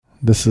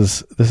This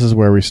is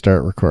where we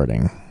start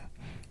recording.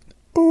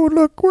 Oh,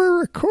 look, we're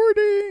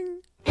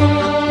recording.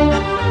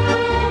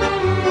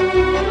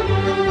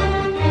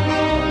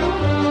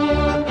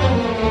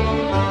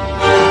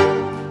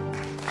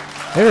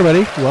 Hey,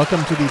 everybody.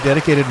 Welcome to the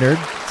Dedicated Nerds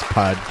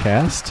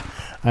podcast.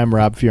 I'm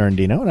Rob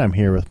Fiorentino, and I'm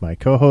here with my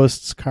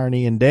co-hosts,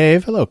 Carney and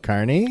Dave. Hello,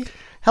 Carney.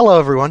 Hello,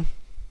 everyone.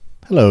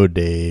 Hello,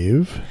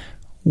 Dave.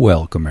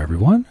 Welcome,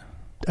 everyone.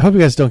 I hope you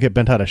guys don't get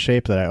bent out of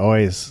shape that I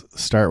always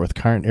start with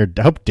Carney. Or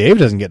I hope Dave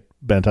doesn't get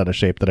bent out of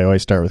shape that I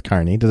always start with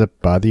Carney. Does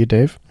it bother you,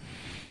 Dave?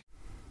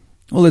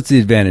 Well, it's the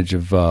advantage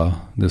of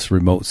this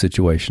remote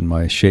situation.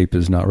 My shape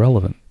is not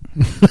relevant.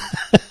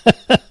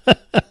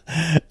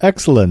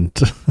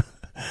 Excellent.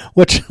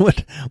 What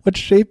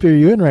shape are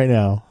you in right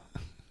now?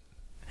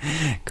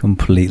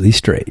 Completely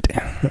straight.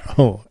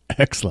 Oh,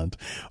 excellent.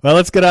 Well,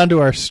 let's get on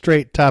to our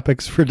straight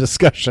topics for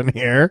discussion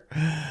here.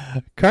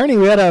 Carney,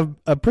 we had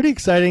a pretty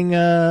exciting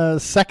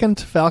second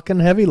Falcon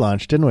Heavy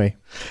launch, didn't we?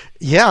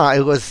 Yeah,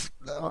 it was.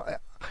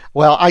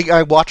 Well,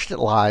 I watched it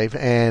live,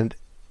 and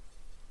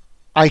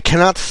I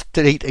cannot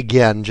state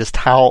again just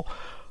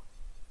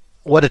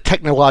what a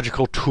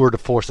technological tour de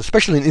force,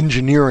 especially an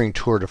engineering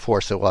tour de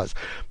force it was.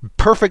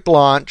 Perfect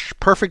launch,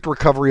 perfect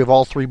recovery of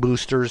all three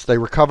boosters. They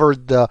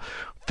recovered the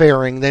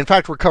fairing. They, in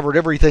fact, recovered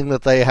everything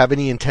that they have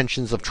any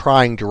intentions of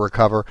trying to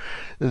recover.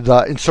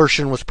 The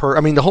insertion was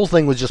the whole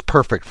thing was just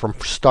perfect from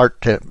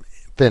start to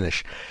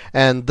finish.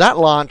 And that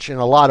launch, in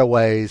a lot of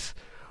ways,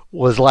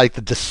 was like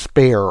the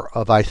despair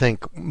of, I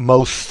think,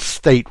 most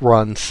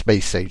state-run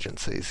space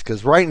agencies.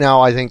 Because right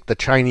now, I think the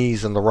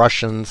Chinese and the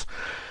Russians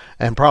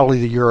and probably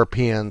the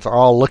Europeans are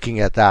all looking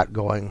at that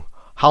going,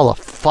 how the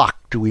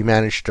fuck do we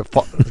manage to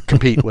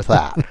compete with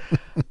that?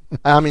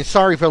 I mean,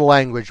 sorry for the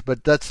language,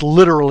 but that's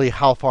literally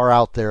how far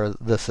out there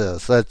this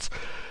is. That's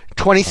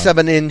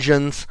 27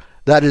 engines.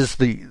 That is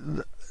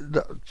the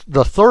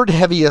third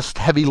heaviest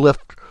heavy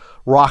lift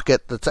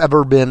rocket that's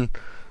ever been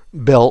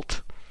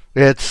built.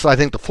 It's, I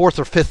think, the fourth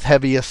or fifth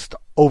heaviest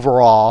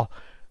overall.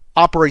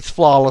 Operates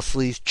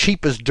flawlessly,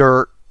 cheap as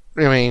dirt.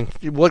 I mean,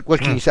 what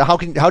can you say? How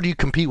do you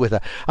compete with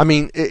that? I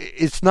mean,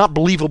 it's not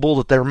believable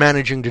that they're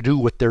managing to do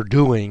what they're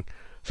doing.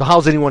 So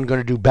how's anyone going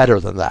to do better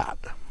than that?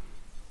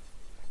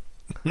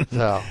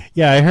 So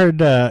yeah, I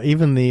heard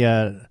even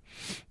didn't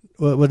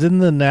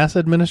the NASA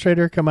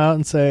administrator come out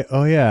and say,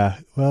 "Oh yeah,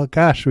 well,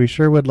 gosh, we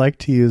sure would like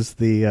to use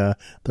the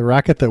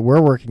rocket that we're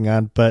working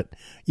on, but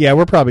yeah,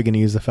 we're probably going to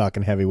use the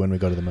Falcon Heavy when we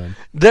go to the moon."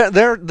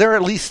 They're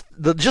at least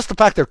just the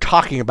fact they're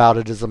talking about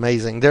it is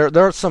amazing. There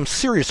are some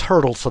serious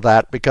hurdles to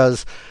that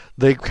because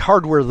the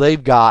hardware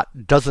they've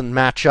got doesn't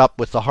match up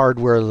with the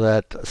hardware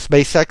that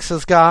SpaceX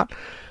has got,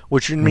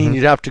 which would mean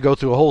you'd have to go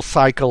through a whole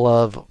cycle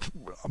of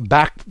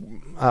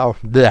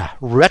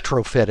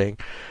retrofitting.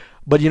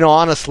 But,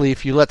 honestly,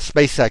 if you let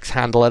SpaceX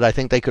handle it, I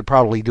think they could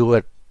probably do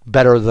it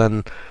better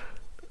than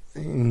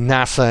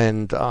NASA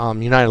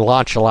and United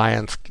Launch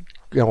Alliance,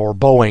 or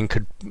Boeing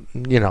could,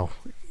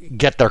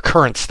 get their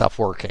current stuff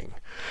working.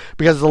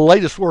 Because the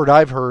latest word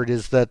I've heard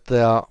is that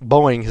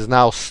Boeing has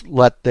now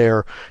let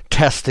their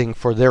testing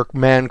for their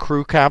manned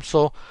crew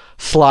capsule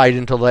slide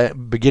until the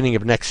beginning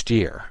of next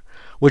year,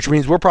 which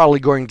means we're probably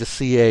going to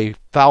see a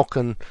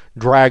Falcon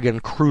Dragon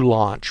crew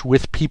launch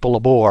with people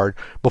aboard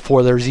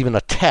before there's even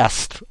a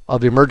test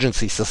of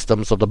emergency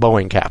systems of the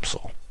Boeing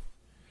capsule.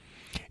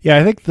 Yeah,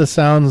 I think the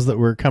sounds that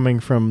were coming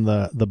from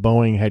the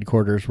Boeing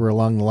headquarters were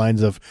along the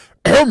lines of,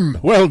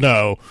 well,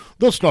 no,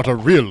 that's not a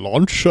real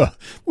launch.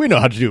 We know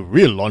how to do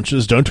real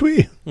launches, don't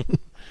we?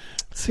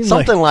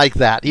 Something like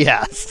that,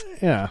 yes.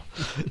 Yeah.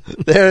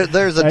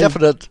 There's a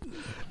definite...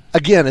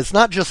 Again, it's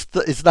not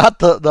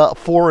the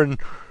foreign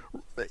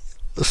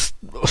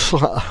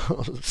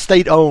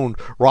state-owned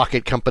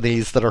rocket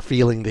companies that are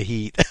feeling the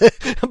heat.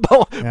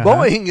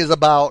 Boeing is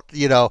about,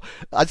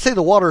 I'd say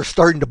the water is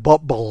starting to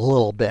bubble a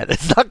little bit.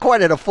 It's not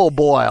quite at a full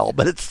boil,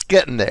 but it's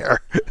getting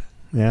there.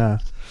 Yeah.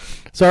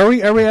 So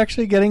are we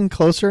actually getting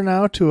closer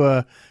now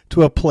to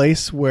a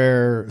place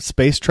where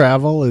space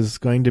travel is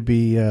going to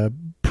be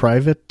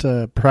private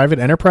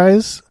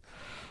enterprise?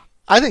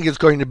 I think it's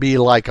going to be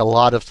like a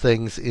lot of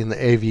things in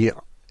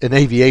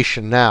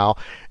aviation now,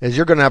 is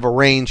you're going to have a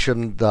range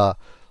from the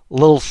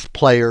little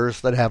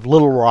players that have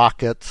little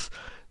rockets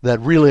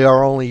that really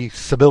are only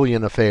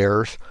civilian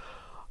affairs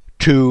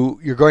to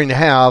you're going to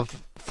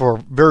have, for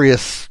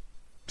various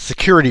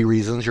security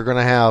reasons, you're going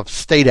to have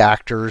state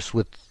actors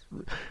with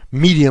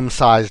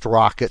medium-sized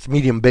rockets,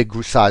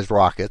 big-sized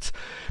rockets,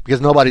 because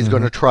nobody's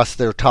going to trust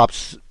their top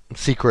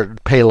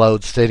secret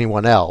payloads to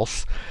anyone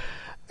else.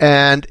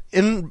 And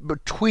in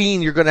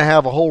between, you're going to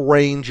have a whole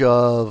range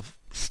of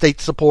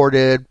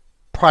state-supported,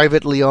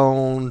 privately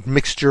owned,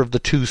 mixture of the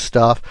two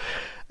stuff.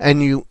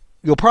 And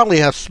you'll probably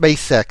have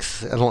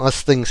SpaceX,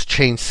 unless things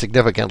change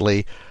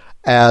significantly,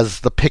 as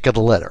the pick of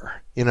the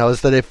litter.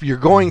 Is that if you're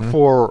going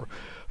for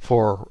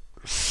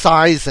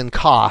size and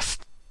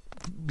cost,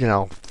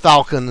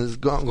 Falcon is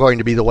going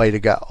to be the way to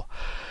go.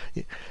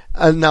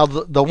 And now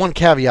the one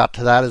caveat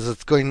to that is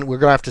we're going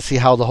to have to see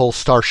how the whole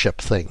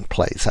Starship thing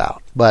plays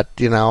out. But,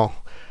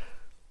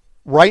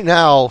 right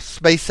now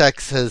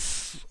SpaceX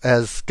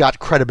has got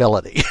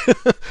credibility.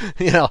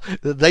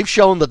 They've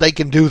shown that they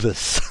can do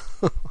this.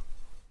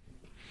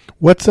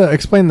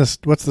 Explain this?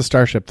 What's the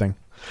Starship thing?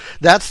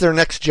 That's their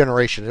next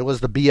generation. It was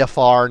the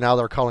BFR. Now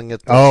they're calling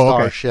it the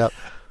Starship. Okay.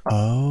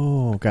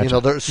 Oh, gotcha.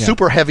 They're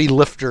super heavy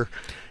lifter.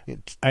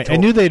 I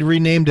knew they'd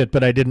renamed it,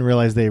 but I didn't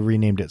realize they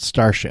renamed it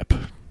Starship.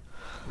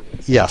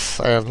 Yes,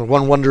 and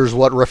one wonders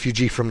what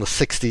refugee from the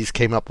 60s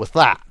came up with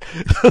that.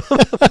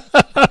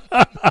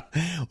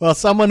 Well,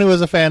 someone who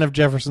was a fan of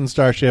Jefferson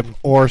Starship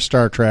or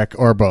Star Trek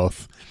or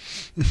both.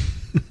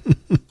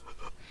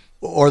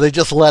 Or they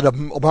just let a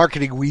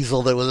marketing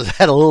weasel that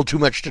had a little too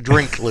much to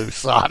drink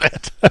loose on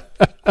it.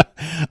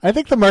 I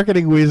think the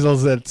marketing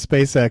weasels at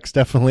SpaceX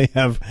definitely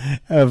have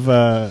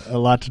a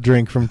lot to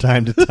drink from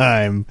time to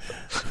time.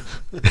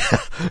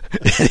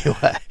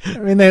 Anyway, I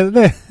mean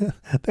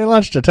they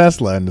launched a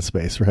Tesla into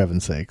space, for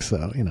heaven's sake.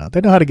 So they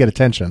know how to get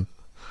attention.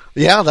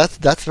 Yeah,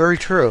 that's very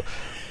true.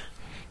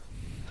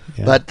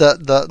 Yeah. But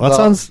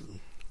sounds.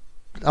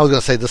 I was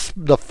going to say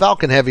the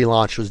Falcon Heavy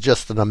launch was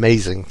just an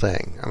amazing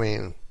thing. I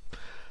mean,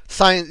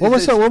 science. What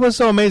was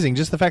so amazing?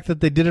 Just the fact that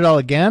they did it all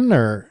again,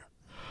 or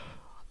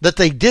that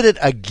they did it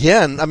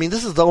again. I mean,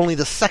 this is only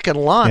the second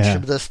launch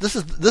of this. This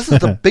is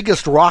the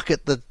biggest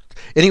rocket that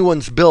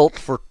anyone's built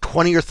for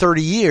 20 or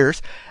 30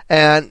 years,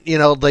 and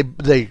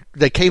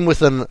they came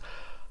within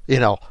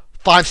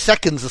 5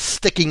 seconds of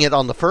sticking it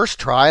on the first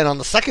try, and on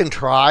the second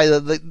try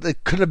they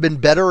could have been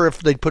better if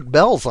they'd put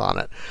bells on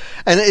it.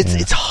 And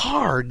it's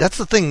hard. That's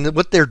the thing.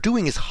 What they're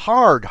doing is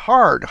hard,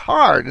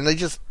 and they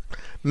just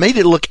made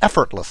it look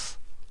effortless.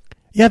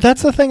 Yeah,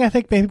 that's the thing I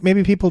think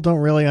maybe people don't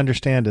really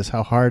understand is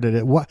how hard it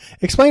is.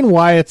 Explain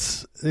why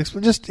it's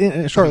just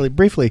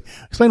briefly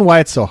explain why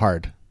it's so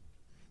hard.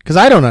 Because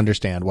I don't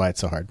understand why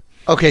it's so hard.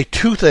 Okay,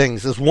 two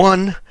things.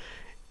 One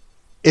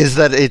is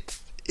that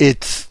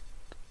it's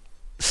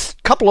a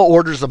couple of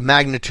orders of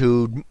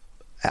magnitude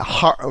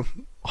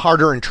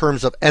harder in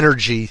terms of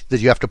energy that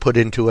you have to put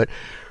into it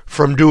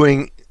from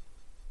doing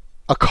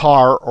a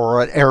car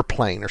or an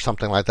airplane or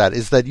something like that.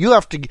 Is that you're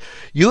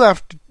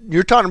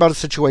talking about a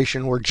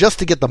situation where just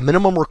to get the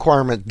minimum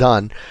requirement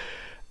done,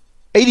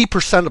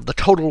 80% of the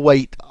total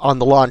weight on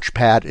the launch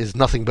pad is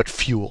nothing but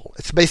fuel.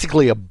 It's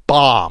basically a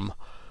bomb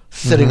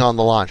sitting on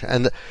the launch.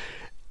 And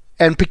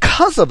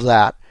because of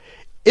that,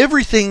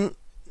 every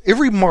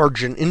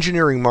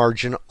engineering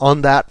margin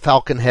on that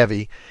Falcon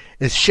Heavy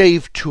is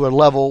shaved to a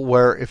level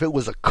where if it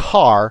was a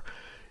car,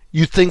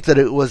 you'd think that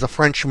it was a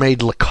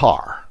French-made Le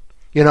Car.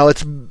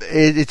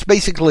 It's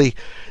basically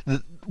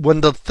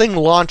when the thing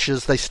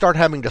launches, they start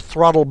having to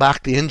throttle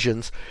back the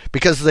engines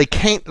because they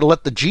can't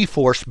let the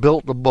G-force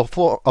built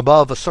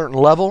above a certain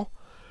level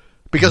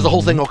because the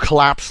whole thing will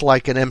collapse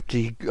like an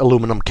empty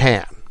aluminum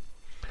can.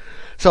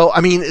 So,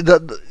 I mean,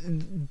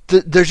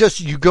 there's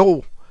just, you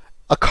go,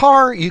 a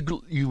car, you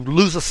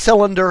lose a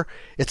cylinder,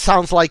 it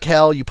sounds like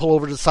hell, you pull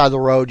over to the side of the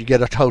road, you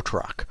get a tow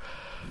truck.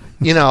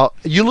 You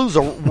lose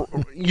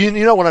you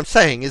know what I'm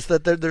saying, is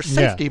that there's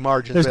safety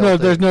margins.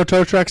 There's no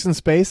tow trucks in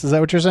space, is that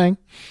what you're saying?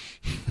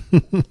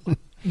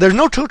 There's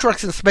no tow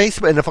trucks in space,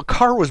 and if a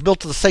car was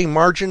built to the same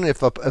margin,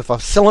 if a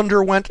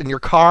cylinder went in your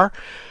car,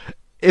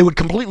 it would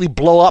completely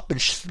blow up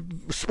and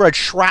spread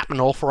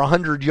shrapnel for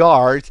 100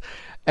 yards,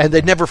 and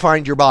they'd never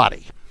find your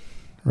body.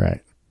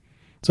 Right.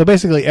 So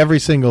basically every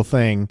single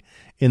thing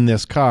in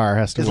this car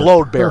has to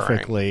work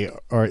perfectly,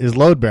 or is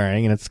load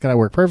bearing, and it's got to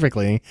work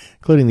perfectly,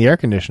 including the air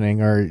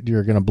conditioning, or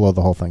you're going to blow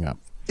the whole thing up.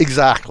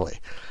 Exactly.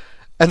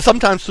 And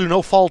sometimes through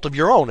no fault of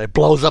your own, it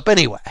blows up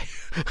anyway.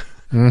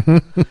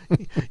 And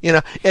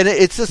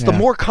it's just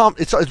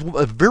it's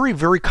a very,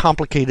 very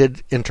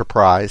complicated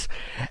enterprise,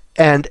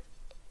 and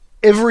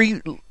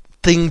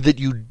everything that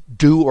you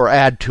do or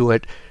add to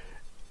it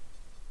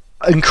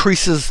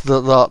increases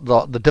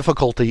the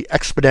difficulty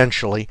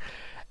exponentially.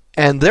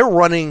 And they're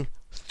running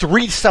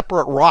 3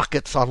 separate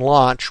rockets on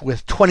launch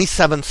with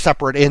 27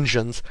 separate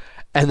engines,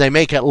 and they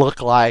make it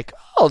look like,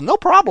 oh, no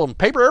problem,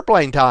 paper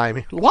airplane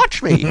time,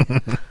 watch me.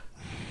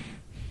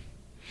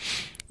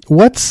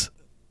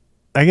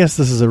 I guess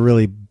this is a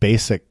really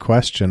basic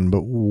question,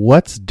 but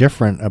what's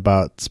different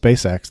about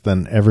SpaceX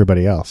than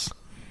everybody else?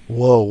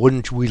 Whoa,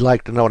 wouldn't we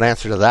like to know an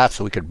answer to that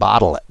so we could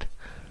bottle it?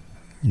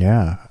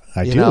 Yeah,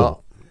 I do.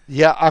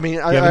 Yeah, I mean,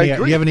 I agree.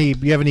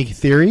 Do you have any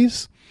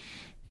theories?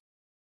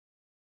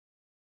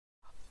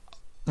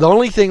 The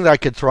only thing that I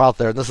could throw out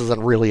there, and this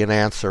isn't really an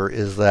answer,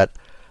 is that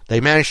they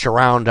managed to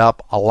round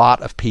up a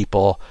lot of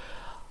people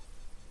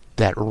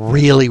that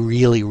really,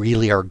 really,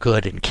 really are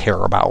good and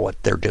care about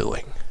what they're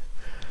doing.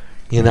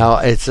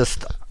 It's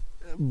just,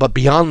 but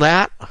beyond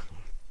that,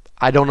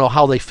 I don't know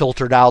how they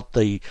filtered out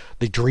the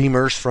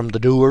dreamers from the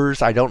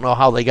doers. I don't know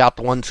how they got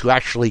the ones who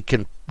actually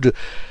can do.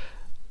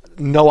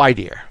 No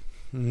idea.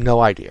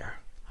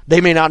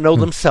 They may not know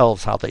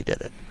themselves how they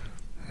did it.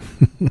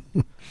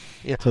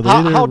 So they're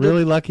either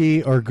really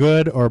lucky or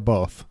good or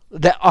both.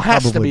 That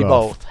has to be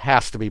both.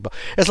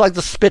 It's like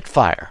the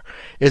Spitfire.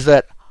 Is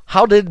that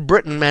how did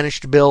Britain manage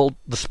to build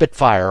the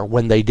Spitfire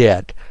when they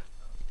did?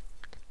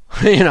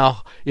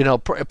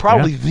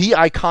 probably the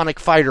iconic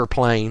fighter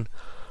plane.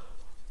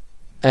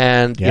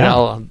 And,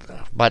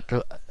 but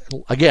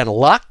again,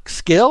 luck,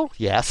 skill,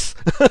 yes.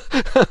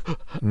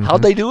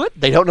 How'd they do it?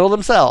 They don't know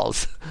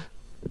themselves.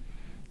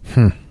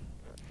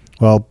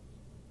 Well,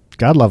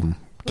 God love them.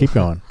 Keep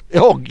going.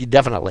 Oh,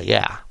 definitely,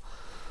 yeah.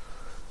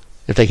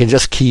 If they can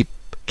just keep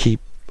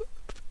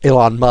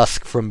Elon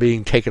Musk from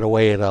being taken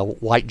away in a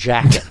white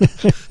jacket.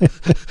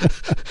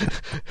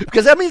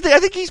 Because, I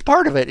think he's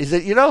part of it. Is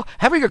that,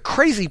 having a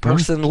crazy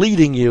person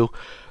leading you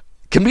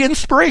can be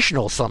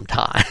inspirational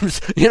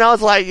sometimes.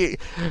 It's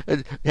like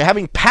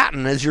having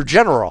Patton as your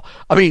general.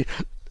 I mean,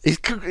 he's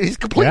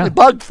completely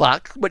bug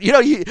fucked, but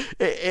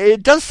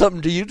it does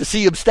something to you to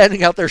see him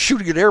standing out there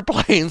shooting at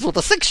airplanes with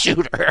a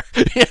 6-shooter.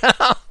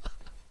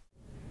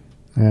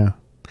 Yeah.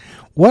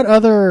 What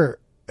other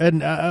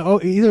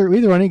either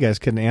one of you guys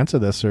can answer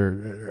this,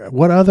 or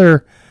what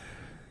other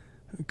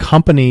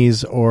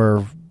companies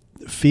or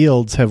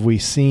fields have we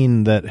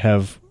seen that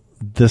have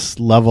this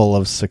level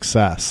of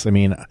success? I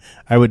mean,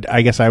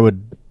 I guess I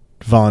would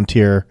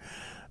volunteer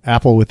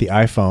Apple with the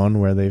iPhone,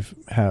 where they've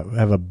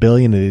have a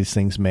billion of these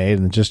things made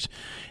and just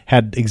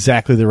had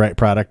exactly the right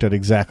product at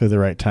exactly the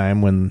right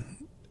time when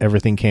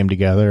everything came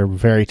together.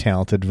 Very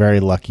talented, very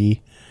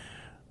lucky.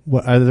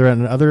 What are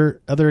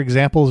there other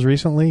examples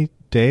recently,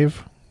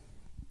 Dave?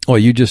 Oh,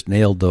 you just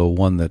nailed the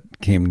one that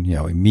came,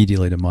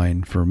 immediately to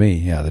mind for me.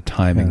 Yeah, the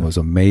timing was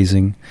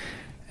amazing,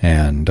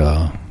 and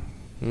boy,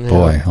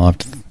 I'll have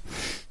to.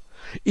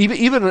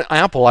 Even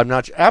Apple,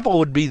 Apple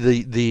would be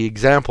the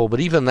example,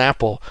 but even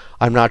Apple,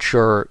 I'm not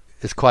sure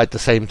is quite the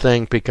same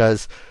thing,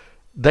 because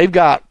they've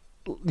got,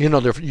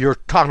 you're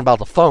talking about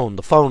the phone.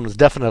 The phone is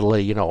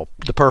definitely,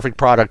 the perfect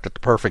product at the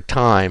perfect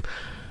time.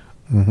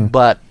 Mm-hmm.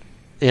 But,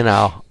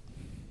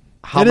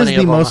 how it many is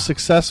the most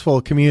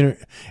successful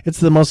it's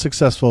the most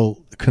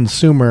successful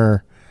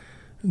consumer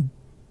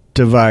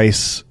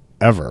device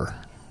ever.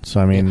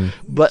 So, I mean,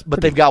 but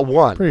they've got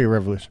one. Pretty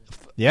revolutionary.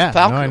 Yeah,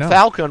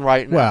 Falcon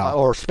right now,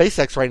 or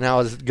SpaceX right now,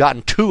 has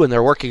gotten 2, and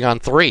they're working on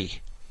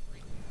 3.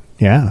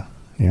 Yeah.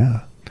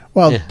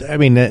 Well, I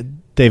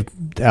mean,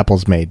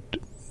 Apple's made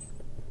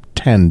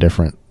 10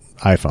 different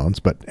iPhones,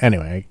 but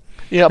anyway.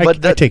 Yeah,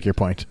 I take your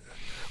point.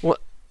 Well,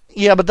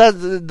 yeah, but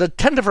the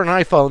 10 different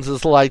iPhones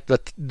is like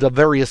the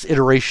various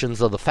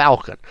iterations of the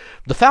Falcon.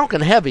 The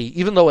Falcon Heavy,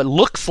 even though it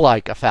looks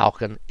like a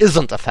Falcon,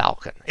 isn't a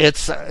Falcon.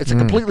 It's a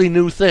completely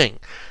new thing.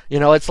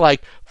 It's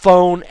like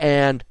phone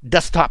and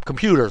desktop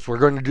computers. We're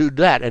going to do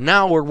that. And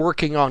now we're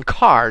working on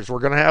cars. We're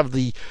going to have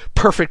the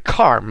perfect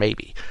car,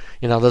 maybe.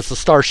 That's the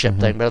Starship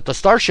thing. But if the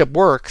Starship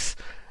works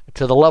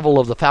to the level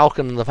of the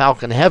Falcon and the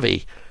Falcon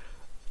Heavy,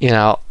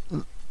 the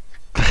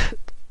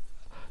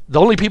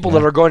only people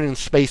that are going in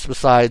space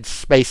besides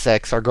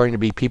SpaceX are going to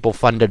be people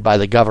funded by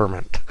the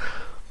government.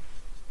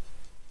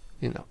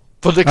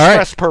 For the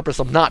express purpose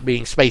of not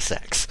being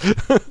SpaceX.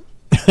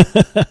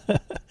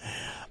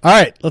 All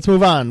right, let's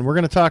move on. We're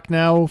going to talk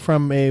now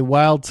from a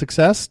wild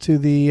success to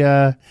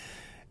the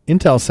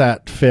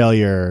Intelsat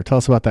failure. Tell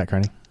us about that,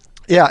 Carney.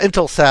 Yeah,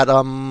 Intelsat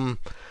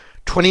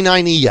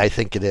 29E, I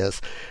think it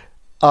is.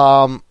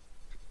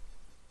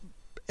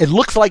 It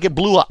looks like it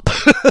blew up.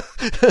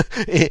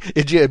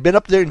 It had been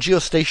up there in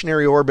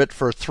geostationary orbit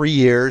for 3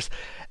 years,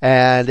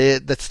 and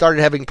it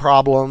started having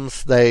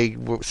problems. They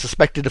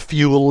suspected a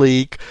fuel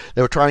leak.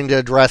 They were trying to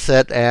address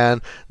it,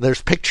 and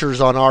there's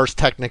pictures on Ars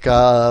Technica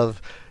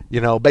of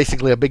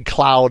basically a big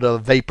cloud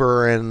of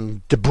vapor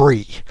and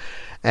debris.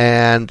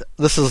 And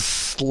this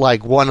is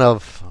like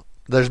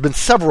there's been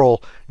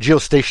several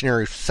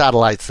geostationary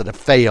satellites that have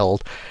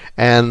failed,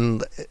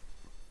 and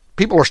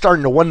people are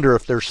starting to wonder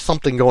if there's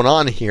something going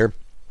on here,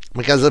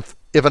 because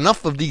if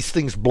enough of these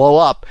things blow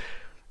up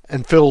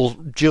and fill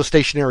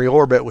geostationary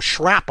orbit with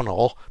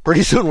shrapnel,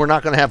 pretty soon we're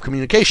not going to have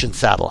communication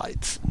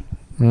satellites.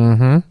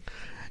 Mm-hmm.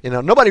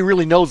 Nobody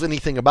really knows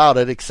anything about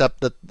it,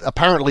 except that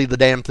apparently the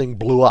damn thing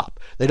blew up.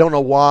 They don't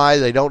know why.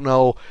 They don't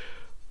know,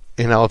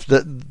 if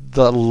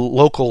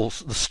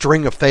the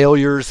string of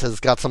failures has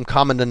got some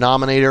common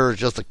denominator, or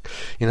just a,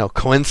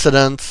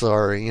 coincidence,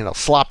 or,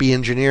 sloppy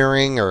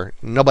engineering, or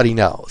nobody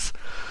knows.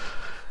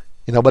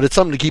 But it's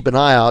something to keep an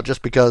eye out,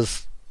 just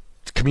because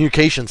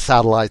communication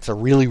satellites are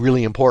really,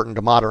 really important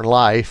to modern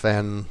life,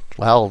 and,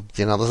 well,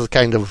 this is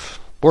kind of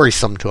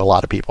worrisome to a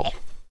lot of people.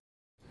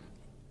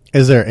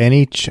 Is there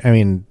any?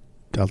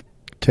 I'll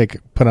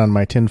put on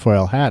my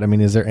tinfoil hat.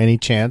 Is there any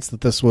chance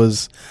that this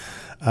was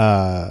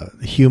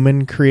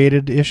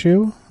human-created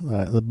issue,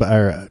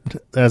 or,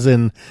 as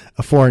in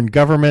a foreign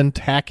government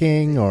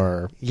hacking,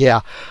 or?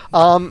 Yeah,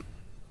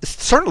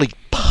 it's certainly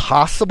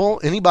possible.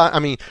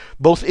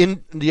 Both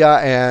India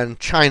and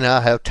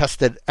China have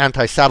tested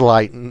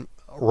anti-satellite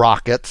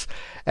rockets,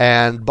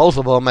 and both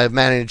of them have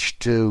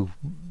managed to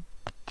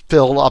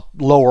fill up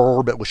lower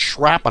orbit with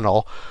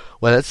shrapnel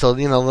with it. So,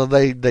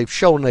 they've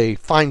shown a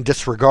fine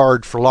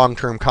disregard for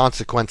long-term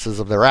consequences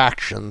of their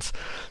actions.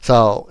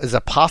 So, is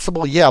it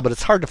possible? Yeah, but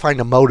it's hard to find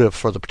a motive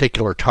for the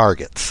particular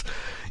targets.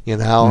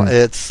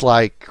 It's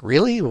like,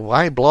 really?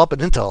 Why blow up an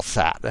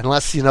Intelsat?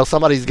 Unless,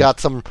 somebody's got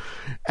some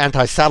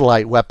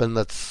anti-satellite weapon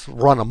that's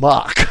run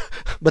amok.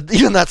 But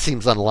even that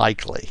seems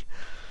unlikely.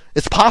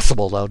 It's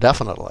possible, though,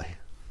 definitely.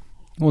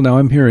 Well, now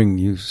I'm hearing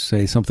you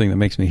say something that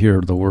makes me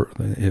hear the word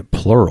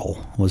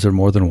plural. Was there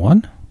more than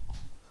one?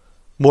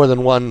 More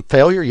than one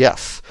failure?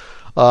 Yes.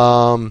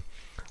 Hang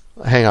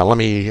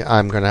on,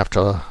 I'm going to have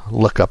to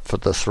look up for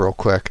this real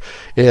quick.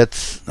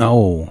 It's...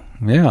 Oh,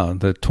 yeah,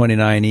 the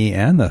 29E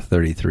and the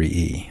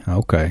 33E.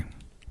 Okay.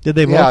 Did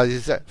they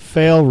both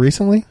fail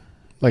recently?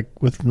 Like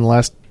within the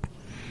last...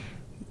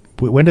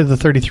 When did the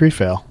 33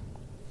 fail?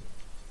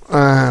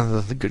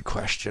 That's a good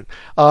question.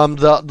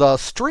 The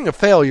string of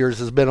failures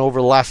has been over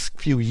the last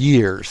few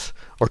years,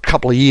 or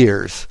couple of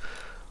years.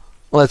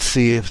 Let's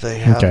see if they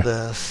have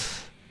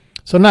this.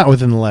 So not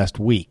within the last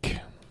week.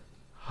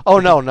 Oh,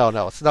 no.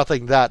 It's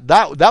nothing that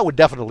would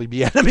definitely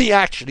be enemy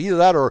action. Either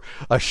that or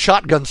a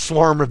shotgun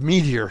swarm of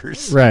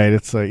meteors. Right.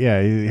 It's like,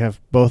 you have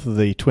both of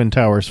the twin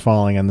towers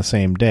falling on the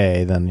same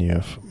day, then you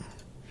have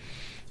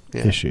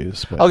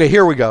issues. But. Okay,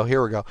 here we go.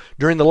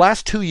 During the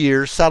last 2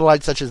 years,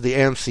 satellites such as the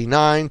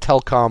AMC-9,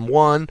 Telcom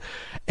 1,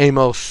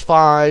 Amos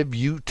 5,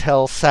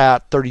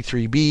 Utelsat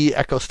 33B,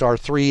 EchoStar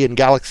 3, and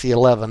Galaxy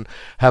 11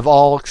 have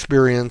all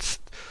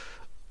experienced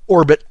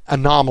orbit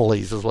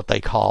anomalies, is what they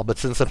call. But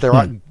since if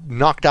they're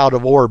knocked out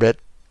of orbit,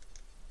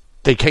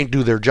 they can't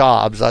do their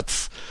jobs.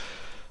 That's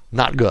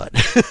not good.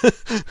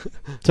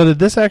 So did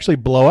this actually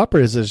blow up, or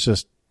is this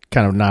just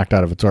kind of knocked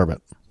out of its orbit?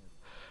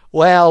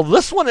 Well,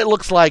 this one, it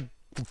looks like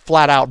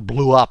flat out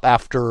blew up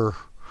after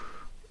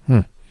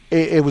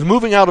it was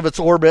moving out of its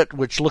orbit,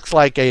 which looks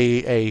like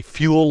a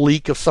fuel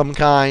leak of some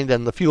kind,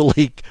 and the fuel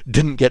leak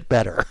didn't get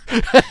better.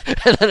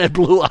 And then it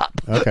blew up.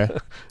 Okay.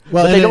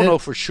 Well, but they don't know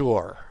for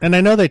sure. And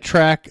I know they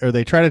try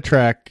to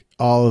track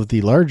all of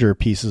the larger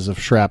pieces of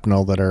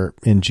shrapnel that are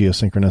in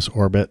geosynchronous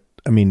orbit.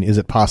 I mean, is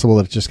it possible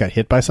that it just got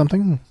hit by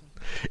something?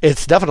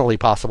 It's definitely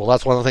possible.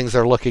 That's one of the things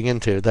they're looking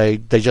into. They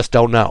just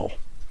don't know.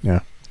 Yeah.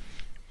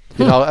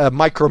 A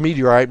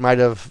micrometeorite might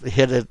have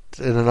hit it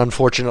in an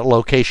unfortunate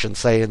location,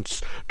 say, and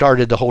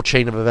started the whole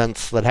chain of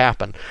events that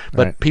happened.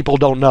 But people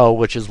don't know,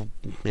 which is,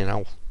 they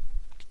don't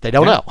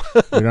know.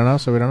 We don't know,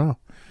 so we don't know.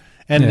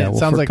 And it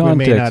sounds like we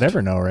may not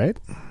ever know, right?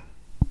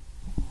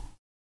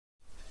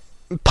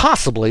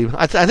 Possibly.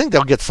 I think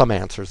they'll get some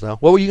answers, though.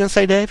 What were you going to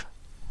say, Dave?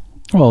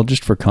 Well,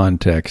 just for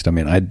context, I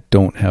mean, I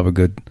don't have a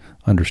good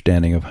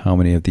understanding of how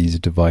many of these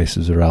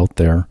devices are out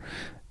there.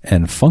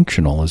 And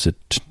functional, is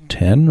it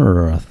 10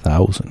 or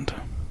 1,000?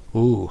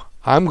 Ooh,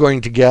 I'm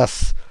going to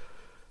guess,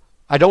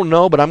 I don't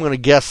know, but I'm going to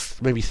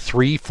guess maybe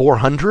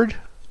 300-400.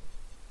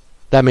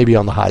 That may be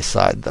on the high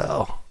side,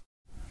 though.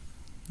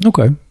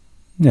 Okay.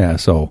 Yeah,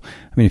 so,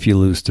 I mean, if you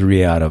lose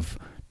 3 out of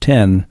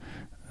 10,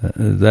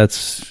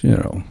 that's,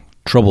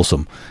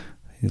 troublesome.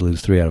 You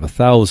lose 3 out of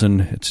 1,000,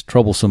 it's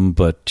troublesome,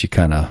 but you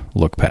kind of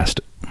look past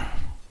it.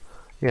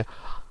 Yeah.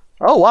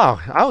 Oh,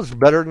 wow, I was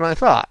better than I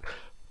thought.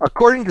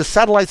 According to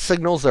satellite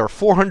signals, there are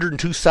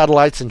 402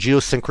 satellites in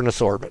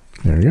geosynchronous orbit.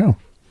 There you go.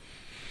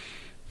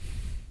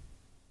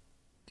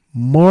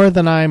 More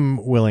than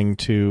I'm willing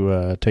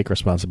to take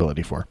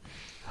responsibility for.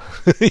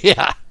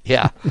 Yeah.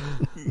 Yeah,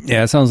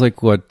 it sounds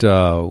like what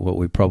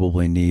we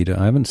probably need.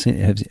 I haven't seen.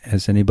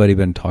 Has anybody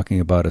been talking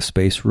about a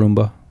space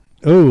Roomba?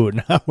 Oh,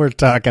 now we're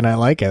talking. I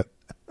like it.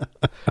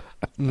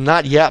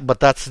 Not yet,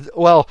 but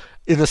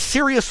in a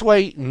serious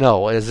way,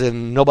 no. As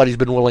in, nobody's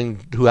been willing,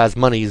 who has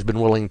money, has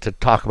been willing to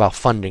talk about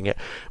funding it.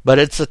 But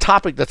it's a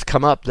topic that's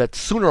come up that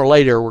sooner or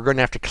later we're going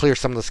to have to clear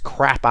some of this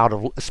crap out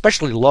of,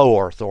 especially low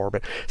Earth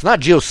orbit. It's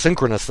not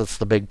geosynchronous that's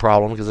the big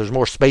problem because there's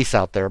more space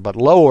out there, but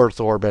low Earth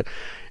orbit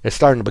is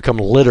starting to become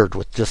littered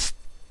with just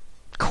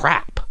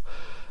crap.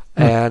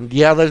 And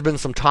there's been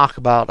some talk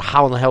about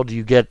how in the hell do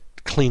you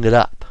clean it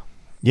up.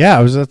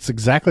 Yeah, that's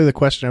exactly the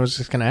question I was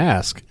just going to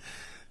ask.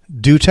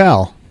 Do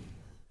tell.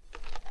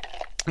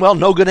 Well,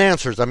 no good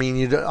answers. I mean,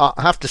 you'd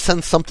have to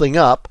send something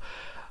up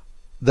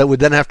that would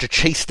then have to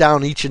chase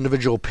down each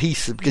individual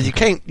piece because you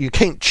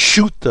can't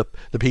shoot the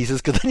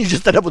pieces because then you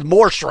just end up with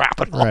more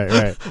shrapnel.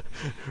 Right.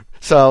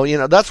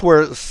 So that's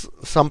where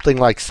something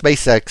like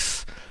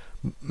SpaceX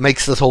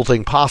makes this whole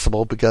thing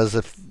possible because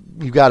if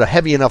you've got a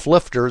heavy enough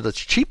lifter that's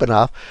cheap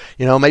enough,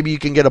 maybe you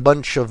can get a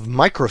bunch of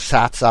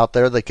microsats out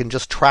there that can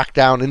just track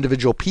down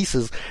individual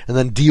pieces and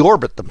then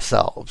deorbit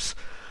themselves.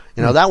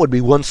 That would be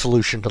one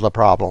solution to the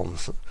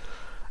problems.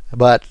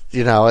 But,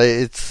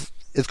 it's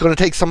going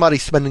to take somebody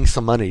spending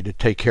some money to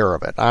take care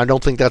of it. I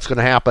don't think that's going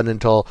to happen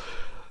until,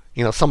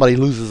 somebody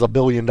loses $1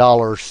 billion,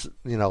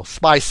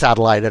 spy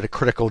satellite at a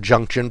critical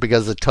junction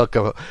because it took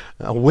a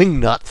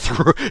wing nut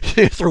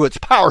through its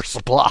power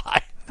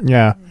supply.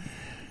 Yeah.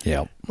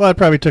 Yeah. Well, it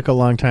probably took a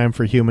long time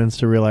for humans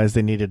to realize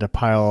they needed to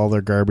pile all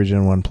their garbage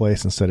in one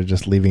place instead of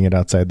just leaving it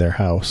outside their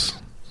house.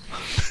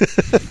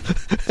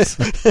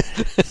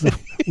 So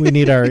we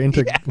need our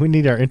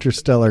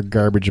interstellar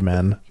garbage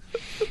men.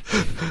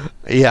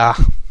 Yeah.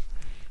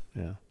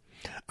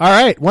 All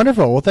right,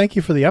 wonderful. Well, thank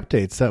you for the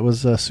updates. That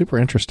was super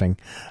interesting.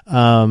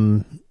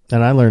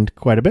 And I learned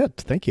quite a bit.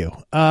 Thank you.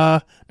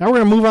 Now we're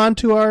going to move on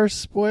to our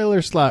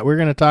spoiler slot. We're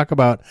going to talk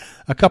about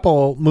a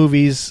couple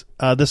movies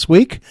this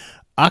week.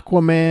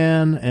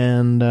 Aquaman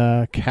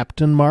and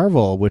Captain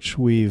Marvel, which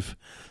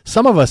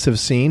some of us have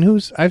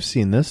seen. I've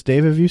seen this.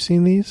 Dave, have you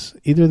seen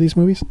either of these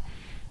movies?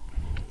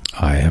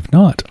 I have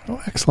not.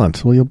 Oh,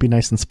 excellent. Well, you'll be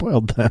nice and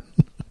spoiled then.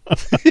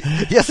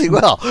 Yes, he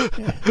will.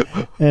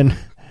 And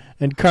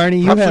Carney,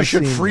 you Perhaps have we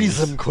should seen freeze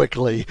these. him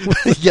quickly.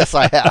 Yes,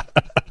 I have.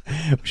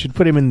 We should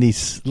put him in the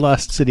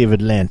lost city of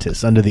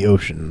Atlantis under the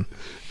ocean.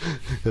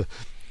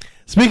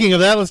 Speaking of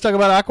that, let's talk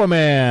about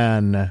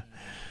Aquaman.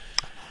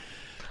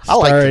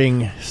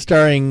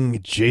 Starring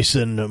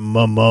Jason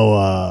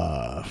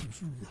Momoa,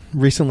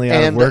 recently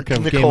out of work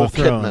of Game of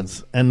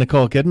Thrones, and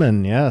Nicole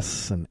Kidman,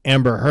 yes, and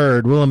Amber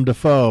Heard, Willem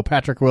Dafoe,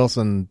 Patrick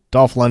Wilson,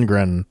 Dolph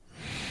Lundgren,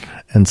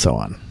 and so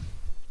on.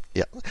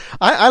 Yeah,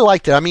 I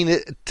liked it. I mean,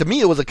 to me,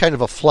 it was a kind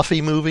of a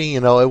fluffy movie. You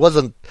know, it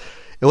wasn't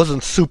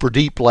super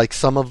deep like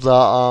some of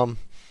the.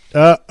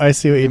 I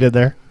see what you did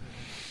there.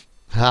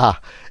 I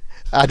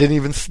didn't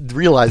even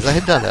realize I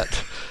had done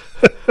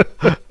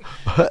it.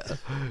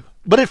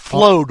 But it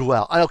flowed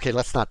well. Okay,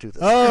 let's not do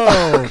this.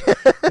 Oh,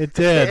 it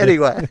did.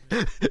 Anyway,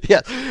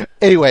 yeah.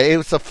 Anyway, it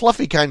was a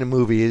fluffy kind of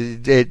movie.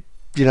 It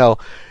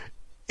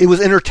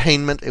was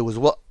entertainment. It was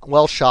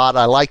well shot.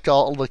 I liked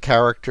all the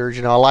characters.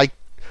 You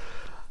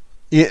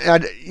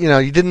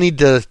didn't need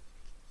to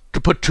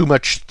put too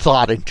much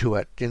thought into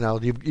it. You know,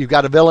 you've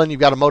got a villain, you've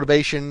got a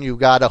motivation, you've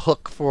got a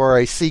hook for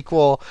a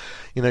sequel.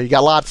 You know, you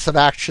got lots of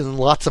action,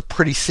 lots of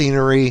pretty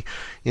scenery.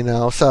 You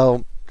know,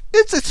 so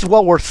it's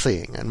well worth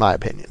seeing, in my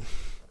opinion.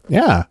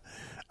 Yeah,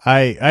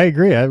 I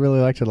agree. I really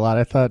liked it a lot.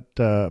 I thought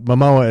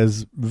Momoa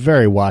is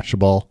very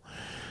watchable.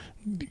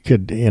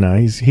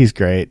 He's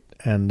great,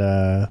 and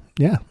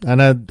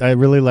and I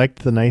really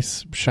liked the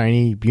nice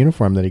shiny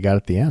uniform that he got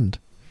at the end.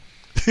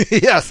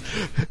 Yes,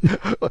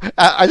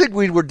 I think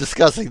we were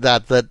discussing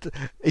that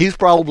he's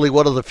probably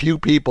one of the few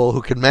people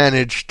who can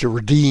manage to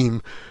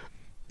redeem,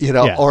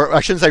 or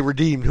I shouldn't say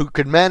redeem, who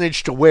can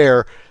manage to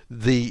wear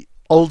the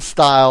old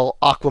style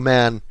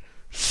Aquaman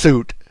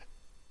suit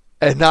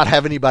and not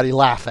have anybody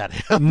laugh at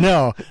him.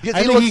 No.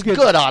 Because he looks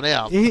good on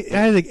him.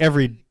 I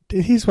think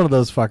he's one of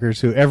those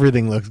fuckers who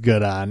everything looks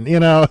good on.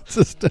 It's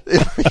just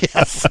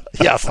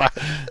yes.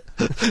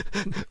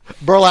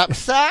 Burlap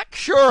sack?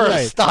 Sure,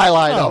 right. Style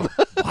item.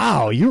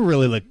 Wow, you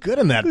really look good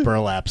in that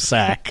burlap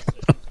sack.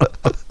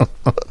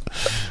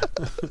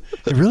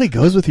 It really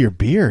goes with your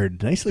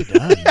beard. Nicely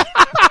done.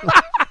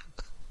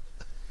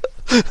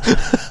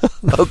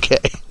 Okay.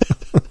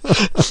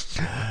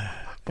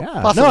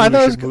 Yeah. Possibly I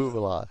thought we should move a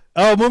lot.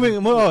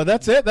 Oh,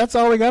 that's it? That's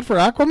all we got for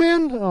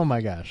Aquaman? Oh,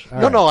 my gosh. All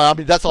right. No, I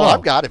mean, that's all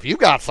I've got. If you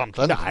got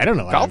something. No, I don't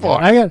know. Go for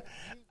it.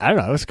 I don't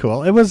know. It was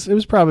cool. It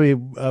was probably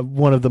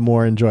one of the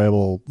more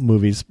enjoyable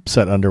movies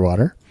set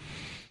underwater.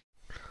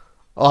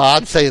 Well,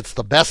 I'd say it's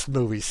the best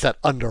movie set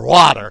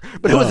underwater,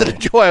 but it was an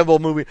enjoyable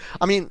movie.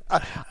 I mean,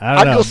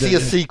 I'd go see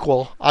a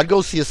sequel.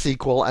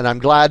 And I'm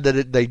glad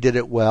that they did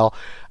it well.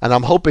 And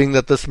I'm hoping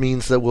that this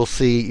means that we'll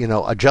see,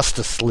 another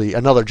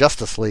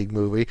Justice League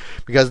movie,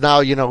 because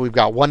now, we've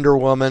got Wonder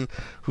Woman,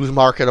 who's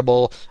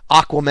marketable.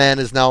 Aquaman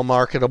is now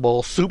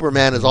marketable.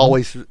 Superman is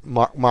always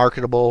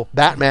marketable.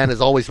 Batman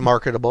is always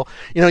marketable.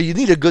 You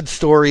need a good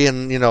story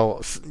and,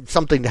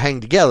 something to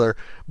hang together,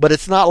 but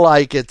it's not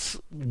like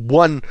it's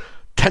one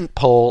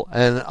tentpole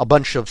and a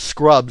bunch of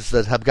scrubs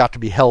that have got to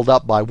be held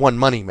up by one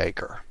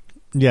moneymaker.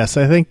 Yes,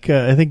 I think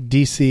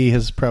DC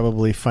has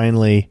probably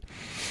finally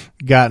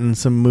gotten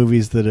some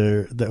movies that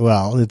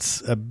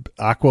it's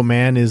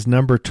Aquaman is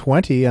number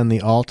 20 on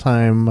the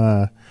all-time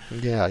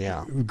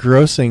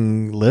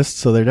grossing list,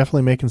 so they're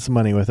definitely making some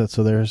money with it.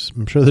 So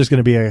I'm sure there's going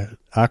to be a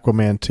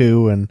Aquaman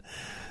 2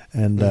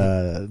 and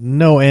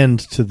no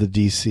end to the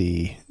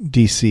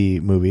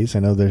DC movies. I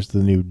know there's the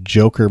new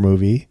Joker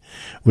movie,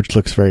 which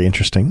looks very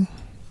interesting.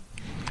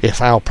 Yes,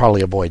 I'll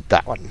probably avoid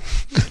that one.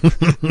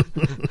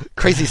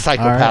 Crazy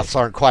psychopaths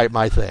aren't quite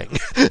my thing.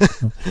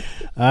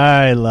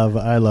 I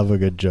love a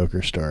good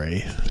Joker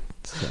story.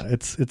 So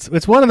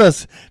it's one of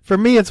those, for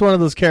me, it's one of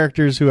those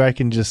characters who I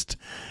can just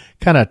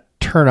kind of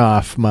turn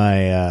off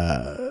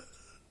my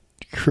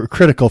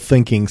critical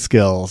thinking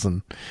skills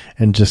and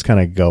just kind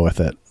of go with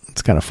it.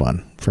 It's kind of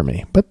fun for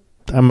me, but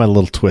I'm a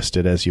little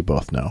twisted, as you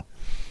both know.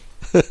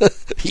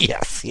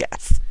 Yes.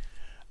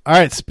 All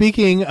right,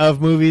 speaking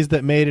of movies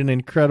that made an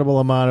incredible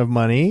amount of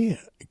money,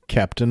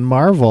 Captain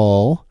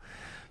Marvel,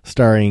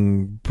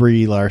 starring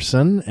Brie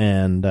Larson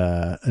and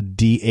a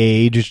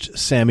de-aged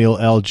Samuel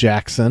L.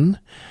 Jackson,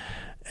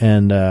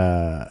 and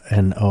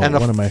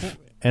one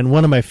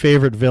of my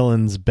favorite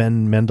villains,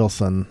 Ben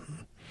Mendelsohn,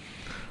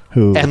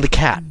 and the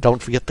cat.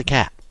 Don't forget the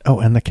cat.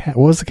 Oh, and the cat.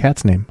 What was the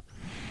cat's name?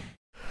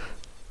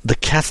 The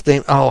cat's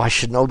name. Oh, I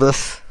should know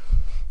this.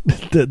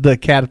 the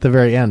cat at the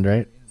very end,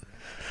 right?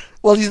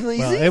 Well,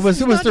 it was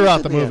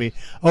throughout the movie.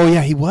 Oh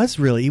yeah, he was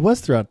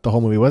throughout the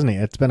whole movie, wasn't he?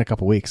 It's been a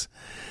couple weeks.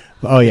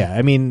 Oh yeah,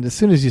 I mean, as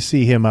soon as you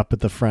see him up at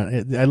the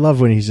front, I love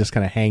when he's just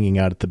kind of hanging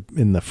out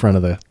in the front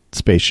of the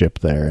spaceship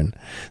there, and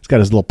he's got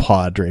his little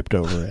paw draped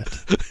over it.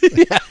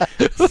 Yeah.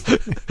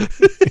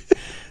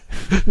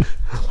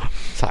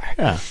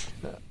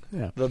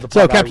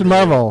 So, Captain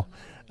Marvel,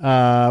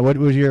 what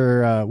were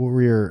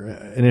your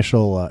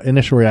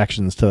initial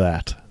reactions to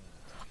that?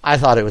 I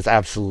thought it was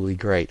absolutely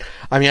great.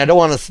 I mean, I don't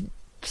want to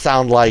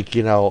sound like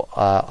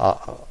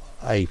a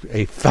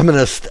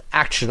feminist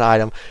action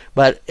item,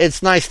 but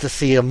it's nice to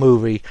see a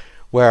movie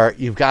where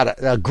you've got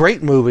a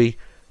great movie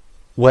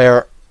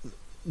where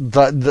you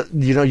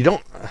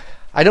don't.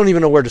 I don't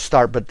even know where to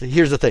start, but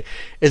here's the thing: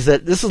 is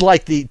that this is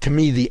like to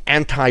me the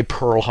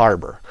anti-Pearl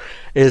Harbor.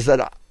 Is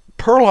that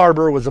Pearl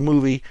Harbor was a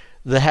movie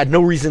that had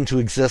no reason to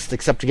exist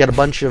except to get a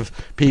bunch of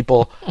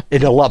people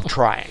in a love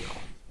triangle.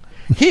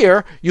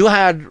 Here, you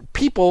had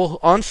people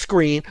on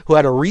screen who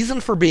had a reason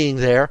for being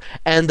there,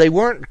 and they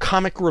weren't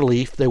comic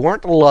relief. They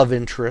weren't a love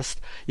interest.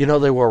 They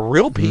were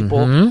real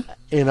people,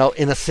 in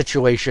a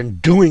situation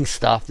doing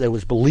stuff that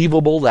was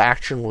believable. The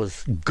action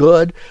was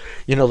good.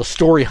 The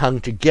story hung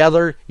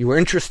together. You were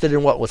interested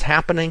in what was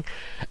happening.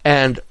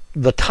 And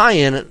the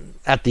tie-in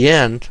at the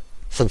end,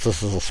 since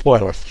this is a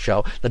spoiler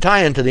show, the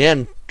tie-in to the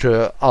end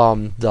to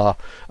the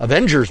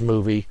Avengers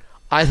movie,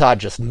 I thought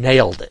just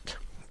nailed it.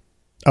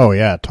 Oh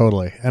yeah,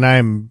 totally. And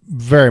I'm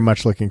very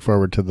much looking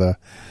forward to the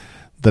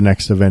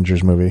next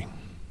Avengers movie.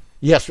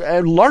 Yes,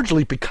 and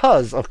largely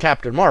because of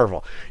Captain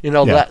Marvel.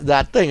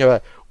 That thing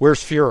about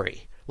where's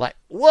Fury? Like,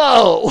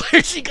 whoa,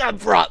 where'd she come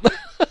from?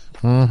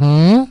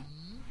 Mm-hmm.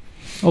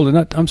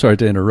 Oh, I'm sorry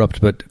to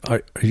interrupt, but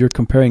you're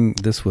comparing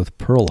this with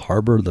Pearl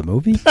Harbor, the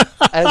movie?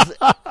 as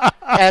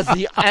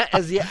the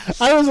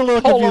I was a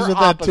little confused with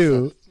that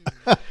too.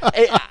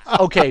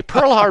 Okay,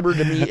 Pearl Harbor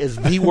to me is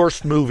the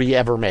worst movie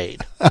ever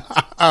made.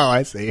 Oh,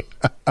 I see.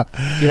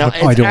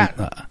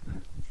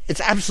 It's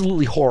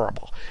absolutely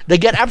horrible. They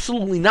get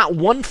absolutely not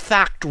one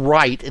fact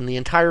right in the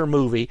entire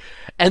movie,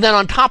 and then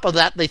on top of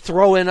that, they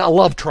throw in a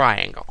love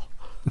triangle.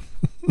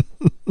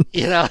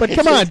 But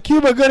come on,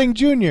 Cuba Gooding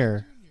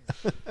Jr.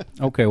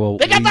 Okay, well,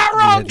 they got that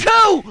wrong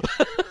too.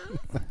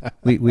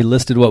 We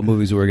listed what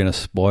movies we were going to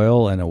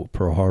spoil, and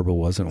Pearl Harbor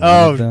wasn't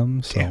one of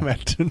them. So. Damn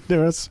it!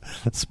 There was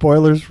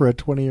spoilers for a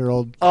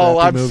 20-year-old. Oh,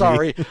 I'm movie.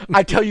 Sorry.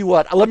 I tell you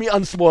what. Let me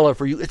unspoil it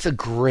for you. It's a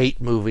great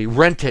movie.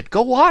 Rent it.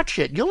 Go watch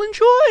it. You'll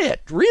enjoy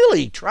it.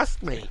 Really,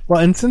 trust me. Well,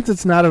 and since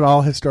it's not at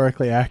all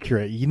historically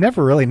accurate, you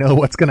never really know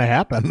what's going to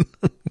happen.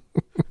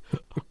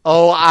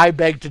 Oh, I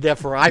beg to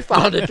differ. I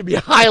found it to be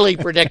highly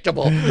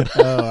predictable. Oh,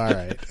 all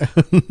right.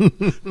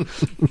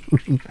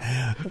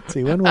 Let's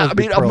see. When was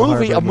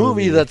a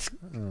movie that's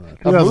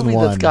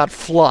got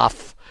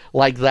fluff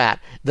like that.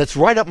 That's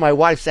right up my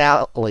wife's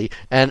alley.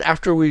 And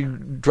after we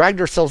dragged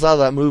ourselves out of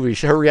that movie,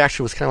 her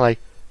reaction was kind of like,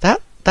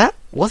 "That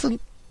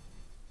wasn't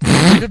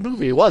a good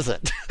movie, was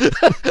it?"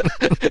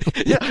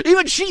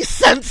 Even she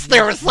sensed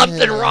there was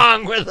something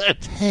wrong with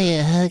it.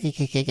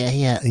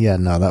 Yeah.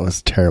 No, that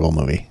was a terrible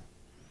movie.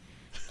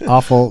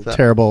 Awful,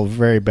 terrible,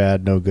 very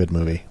bad, no good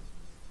movie.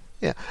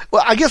 Yeah.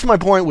 Well, I guess my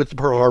point with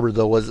Pearl Harbor,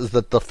 though, is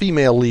that the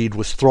female lead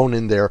was thrown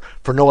in there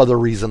for no other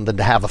reason than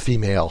to have a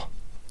female.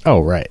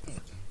 Oh, right.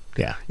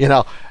 Yeah.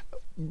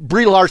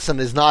 Brie Larson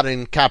is not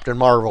in Captain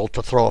Marvel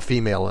to throw a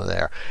female in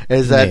there.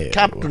 Is that No.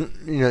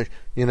 Captain?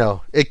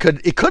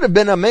 It could have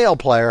been a male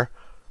player,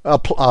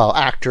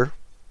 actor,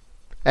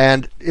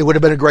 and it would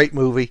have been a great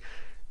movie.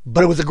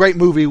 But it was a great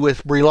movie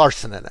with Brie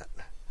Larson in it,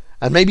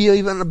 and maybe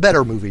even a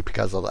better movie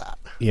because of that.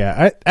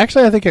 Yeah, I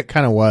think it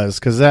kind of was,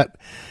 because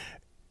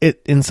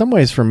in some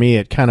ways for me,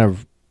 it kind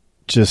of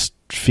just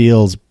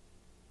feels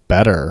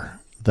better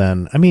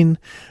than. I mean,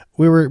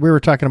 we were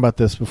talking about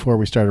this before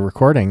we started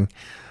recording.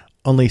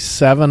 Only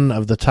 7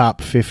 of the top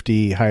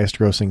 50 highest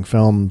grossing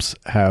films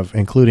have,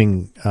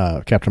 including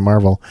Captain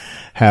Marvel,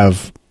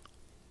 have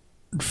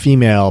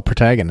female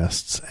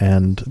protagonists,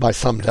 and by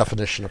some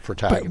definition of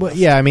protagonist. But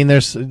yeah, I mean,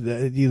 there's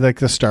like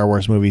the Star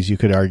Wars movies. You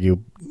could argue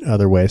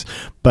other ways,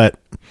 but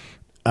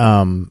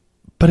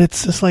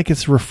it's just like,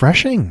 it's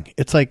refreshing.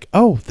 It's like,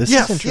 oh, this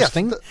is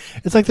interesting. Yes.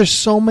 It's like there's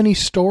so many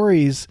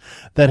stories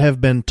that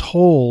have been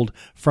told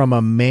from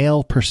a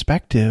male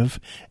perspective.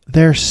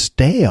 They're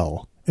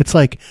stale. It's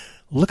like,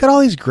 look at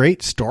all these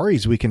great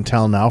stories we can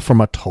tell now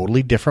from a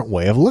totally different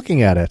way of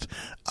looking at it.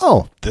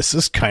 Oh, this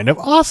is kind of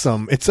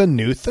awesome. It's a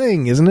new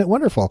thing. Isn't it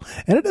wonderful?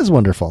 And it is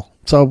wonderful.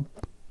 So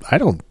I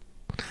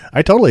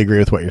totally agree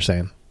with what you're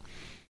saying.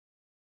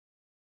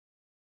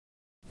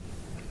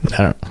 I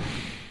don't know.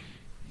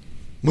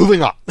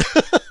 Moving on.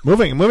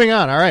 Moving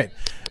on. All right.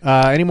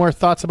 Any more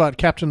thoughts about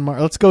Captain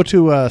Marvel? Let's go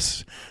to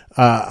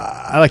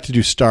I like to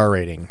do star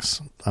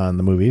ratings on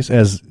the movies.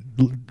 As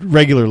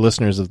regular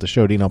listeners of the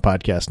Show Dino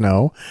podcast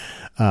know,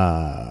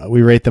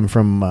 we rate them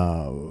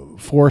from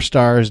 4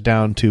 stars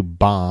down to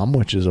bomb,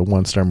 which is a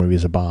 1-star movie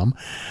is a bomb.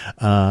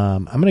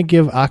 I'm going to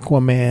give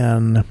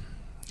Aquaman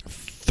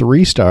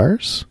 3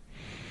 stars,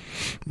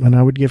 and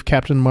I would give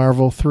Captain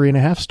Marvel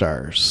 3.5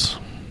 stars.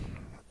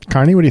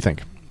 Carney, what do you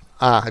think?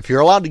 If you're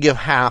allowed to give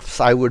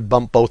halves, I would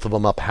bump both of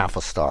them up half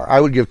a star.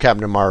 I would give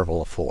Captain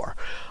Marvel a 4.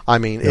 I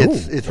mean,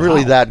 it's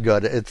really that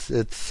good.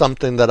 It's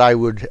something that I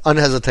would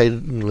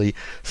unhesitatingly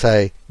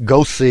say,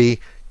 go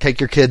see. Take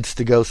your kids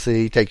to go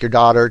see. Take your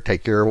daughter.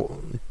 Take your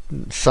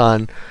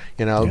son.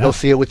 Go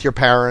see it with your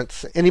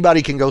parents.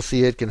 Anybody can go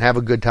see it, can have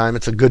a good time.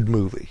 It's a good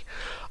movie.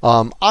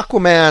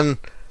 Aquaman,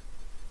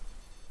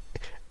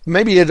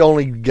 maybe it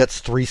only gets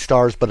 3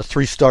 stars, but a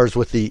 3 stars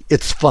with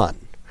it's fun.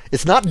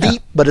 It's not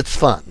deep, but it's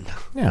fun.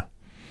 Yeah.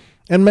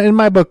 And in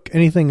my book,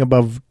 anything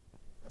above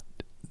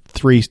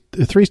 3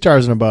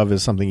 stars and above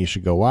is something you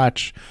should go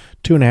watch.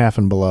 2.5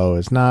 and below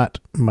is not.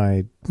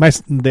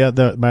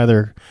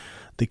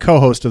 The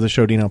co-host of the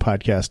Show Dino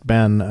podcast,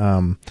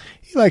 Ben,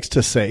 he likes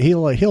to say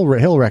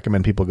he'll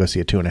recommend people go see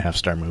a 2.5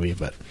 star movie.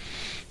 But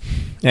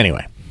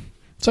anyway,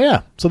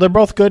 so they're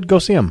both good. Go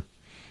see them.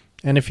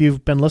 And if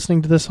you've been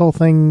listening to this whole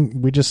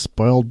thing, we just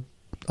spoiled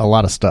a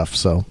lot of stuff.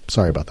 So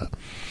sorry about that.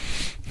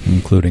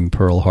 Including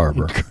Pearl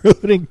Harbor.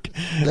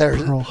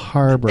 Pearl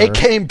Harbor. It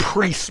came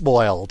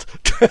pre-spoiled.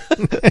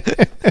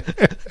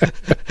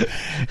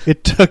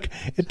 It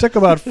took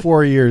about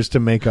 4 years to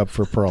make up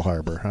for Pearl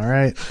Harbor. All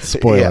right,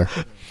 spoiler.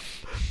 Yeah.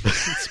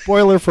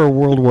 Spoiler for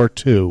World War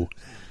II.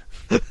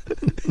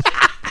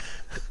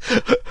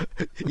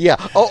 Yeah,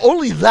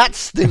 only that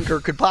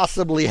stinker could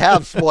possibly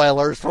have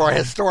spoilers for a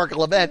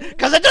historical event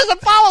because it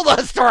doesn't follow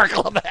the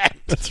historical event.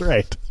 That's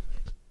right.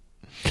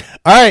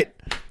 All right.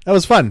 That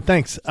was fun.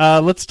 Thanks.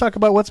 Let's talk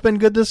about what's been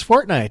good this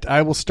fortnight.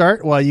 I will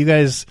start while you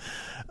guys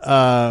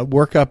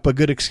work up a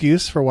good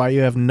excuse for why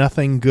you have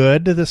nothing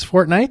good this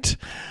fortnight.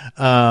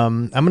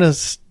 I'm going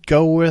to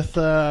go with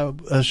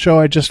a show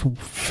I just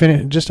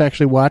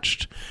actually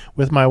watched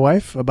with my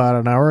wife about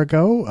an hour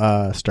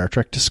ago. Star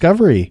Trek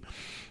Discovery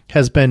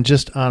has been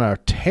just on a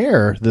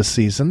tear this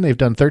season. They've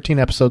done 13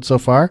 episodes so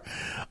far.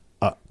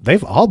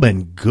 They've all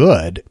been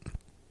good.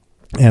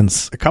 And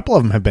a couple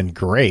of them have been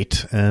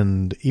great,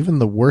 and even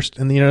the worst,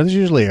 and there's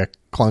usually a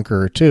clunker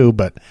or two,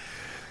 but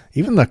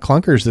even the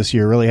clunkers this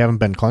year really haven't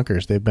been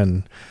clunkers. They've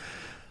been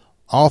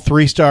all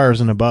 3 stars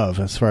and above,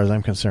 as far as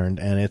I'm concerned.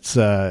 And it's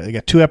they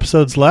got 2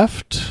 episodes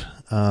left,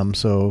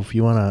 so if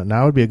you want to,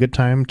 now would be a good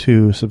time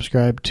to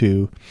subscribe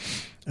to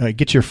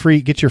get your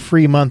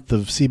free month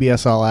of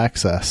CBS All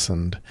Access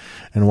and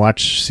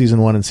watch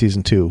season 1 and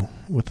season 2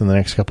 within the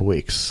next couple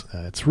weeks.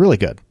 It's really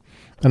good.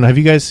 And have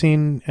you guys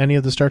seen any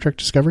of the Star Trek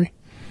Discovery?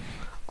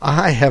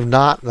 I have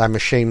not, I'm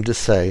ashamed to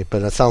say,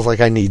 but it sounds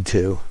like I need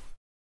to.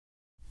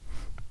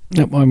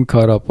 Yep, I'm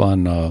caught up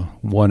on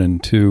 1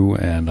 and 2,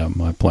 and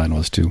my plan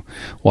was to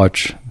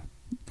watch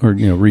or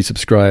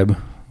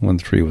resubscribe when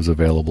 3 was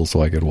available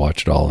so I could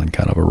watch it all in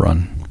kind of a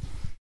run.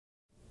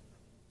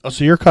 Oh,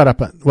 so you're caught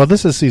up on... Well,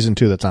 this is season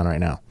 2 that's on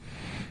right now.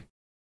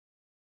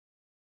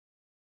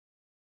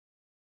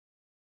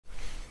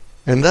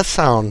 And that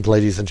sound,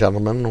 ladies and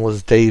gentlemen,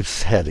 was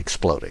Dave's head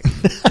exploding.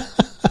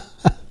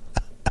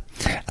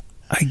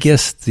 I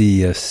guess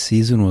the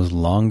season was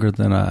longer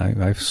than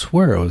I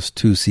swear it was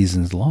 2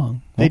 seasons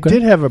long. They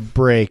did have a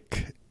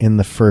break in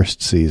the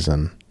first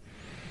season.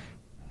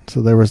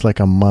 So there was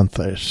like a month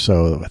or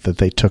so that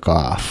they took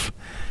off.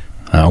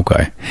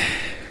 Okay.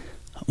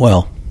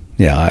 Well,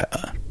 yeah,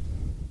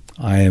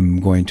 I am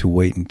going to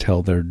wait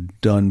until they're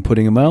done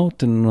putting them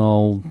out, and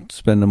I'll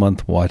spend a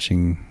month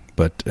watching.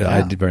 But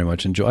I very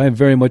much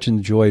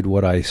enjoyed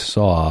what I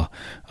saw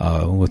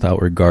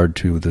without regard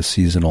to the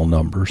seasonal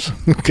numbers.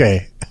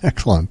 Okay,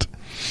 excellent.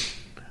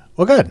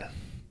 Well, good.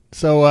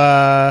 So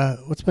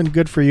what's been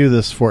good for you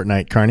this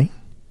fortnight, Carney?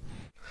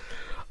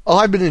 Oh,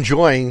 I've been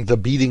enjoying the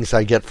beatings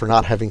I get for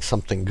not having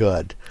something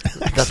good.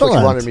 Excellent. That's what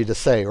you wanted me to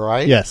say,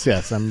 right? Yes.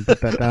 I'm put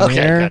that down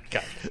here.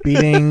 Good.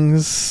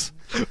 Beatings.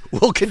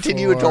 We'll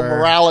continue until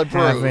morale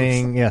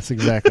improves. Yes,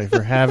 exactly.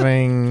 For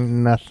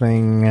having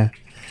nothing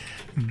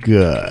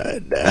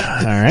good.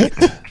 All right.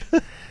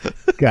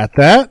 Got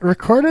that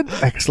recorded?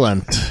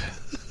 Excellent.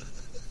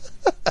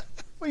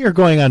 Well, you're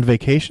going on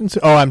vacation.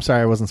 Oh, I'm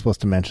sorry. I wasn't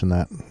supposed to mention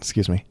that.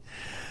 Excuse me.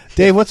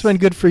 Dave, what's been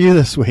good for you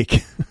this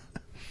week?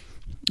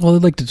 Well,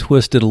 I'd like to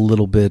twist it a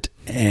little bit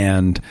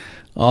and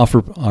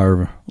offer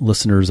our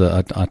listeners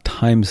a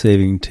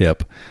time-saving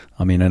tip.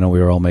 I mean, I know we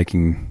were all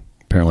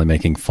apparently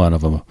making fun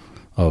of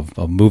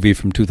a movie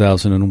from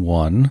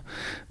 2001,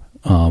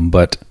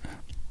 but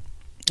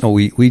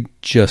we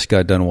just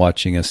got done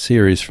watching a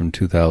series from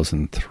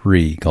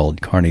 2003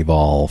 called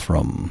Carnival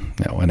from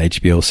an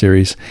HBO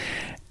series,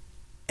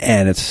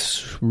 and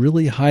it's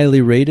really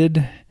highly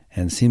rated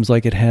and seems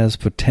like it has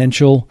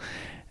potential,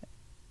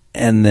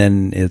 and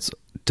then it's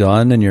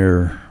done,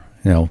 and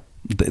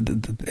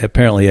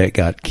apparently it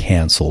got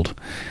canceled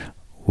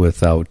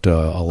without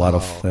a lot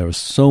of. There was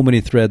so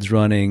many threads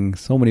running,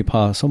 so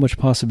much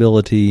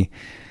possibility.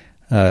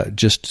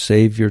 Just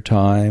save your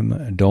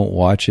time. Don't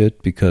watch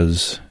it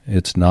because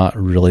it's not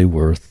really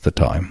worth the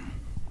time.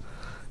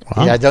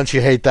 Wow. Yeah, don't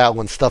you hate that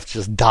when stuff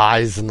just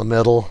dies in the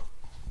middle?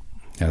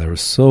 Yeah, there were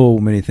so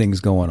many things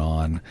going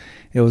on.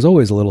 It was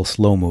always a little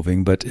slow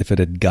moving, but if it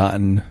had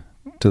gotten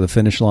to the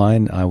finish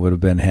line, I would have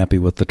been happy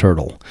with the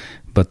turtle.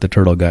 But the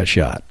turtle got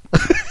shot.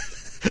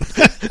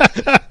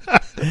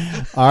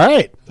 All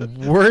right.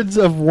 Words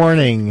of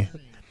warning.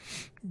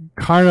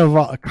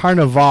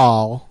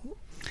 Carnival.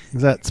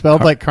 Is that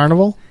spelled like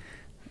carnival?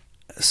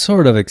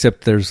 Sort of,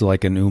 except there's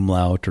like an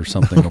umlaut or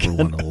something over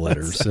one of the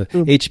letters.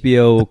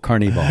 HBO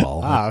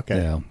Carnival. Ah, okay.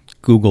 Yeah.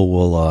 Google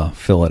will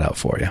fill it out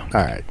for you.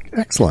 All right.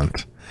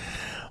 Excellent.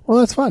 Well,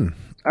 that's fun.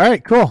 All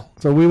right, cool.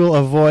 So we will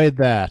avoid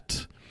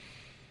that.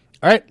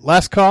 All right,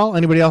 last call.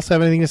 Anybody else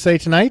have anything to say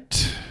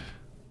tonight?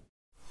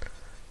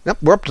 Yep,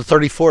 we're up to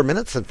 34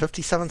 minutes and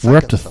 57 seconds. We're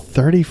up to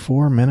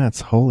 34 minutes.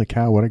 Holy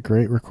cow! What a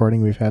great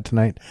recording we've had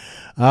tonight.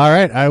 All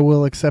right, I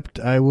will accept.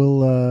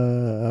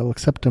 I'll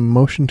accept a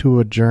motion to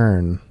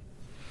adjourn.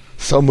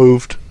 So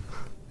moved.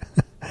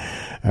 All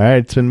right,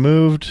 it's been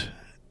moved.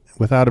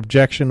 Without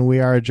objection,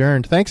 we are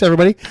adjourned. Thanks,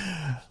 everybody.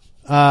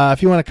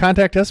 If you want to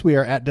contact us, we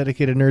are at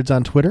Dedicated Nerds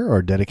on Twitter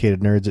or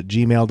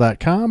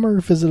dedicatednerds@gmail.com or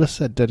visit us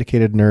at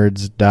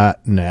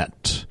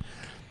dedicatednerds.net.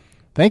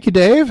 Thank you,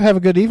 Dave. Have a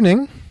good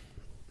evening.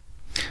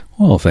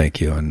 Well, thank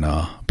you, and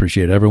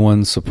appreciate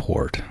everyone's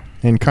support.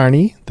 And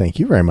Carney, thank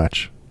you very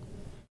much.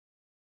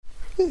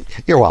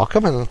 You're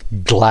welcome, and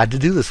I'm glad to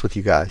do this with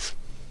you guys.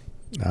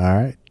 All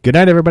right. Good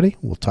night, everybody.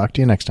 We'll talk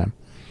to you next time.